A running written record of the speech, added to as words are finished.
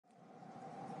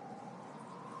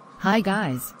Hi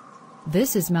guys.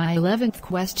 This is my 11th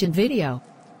question video.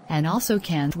 And also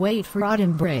can't wait for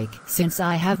autumn break since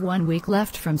I have 1 week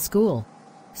left from school.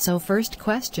 So first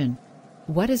question.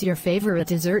 What is your favorite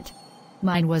dessert?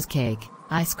 Mine was cake,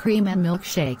 ice cream and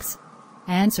milkshakes.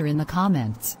 Answer in the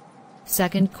comments.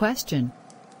 Second question.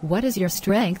 What is your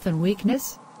strength and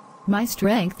weakness? My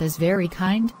strength is very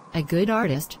kind, a good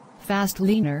artist, fast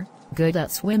learner, good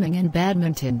at swimming and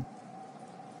badminton.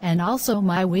 And also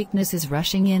my weakness is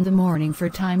rushing in the morning for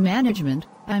time management.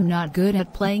 I'm not good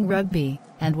at playing rugby,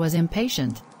 and was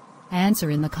impatient. Answer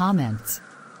in the comments.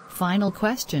 Final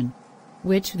question.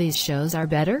 Which of these shows are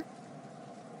better?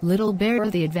 Little Bear or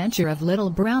The Adventure of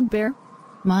Little Brown Bear?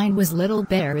 Mine was Little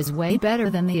Bear is way better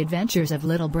than The Adventures of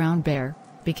Little Brown Bear,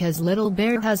 because Little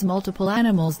Bear has multiple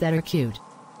animals that are cute.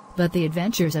 But The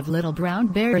Adventures of Little Brown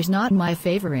Bear is not my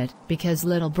favorite, because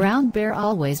Little Brown Bear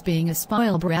always being a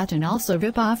spoiled brat and also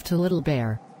rip off to Little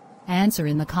Bear. Answer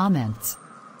in the comments.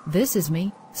 This is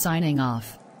me, signing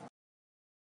off.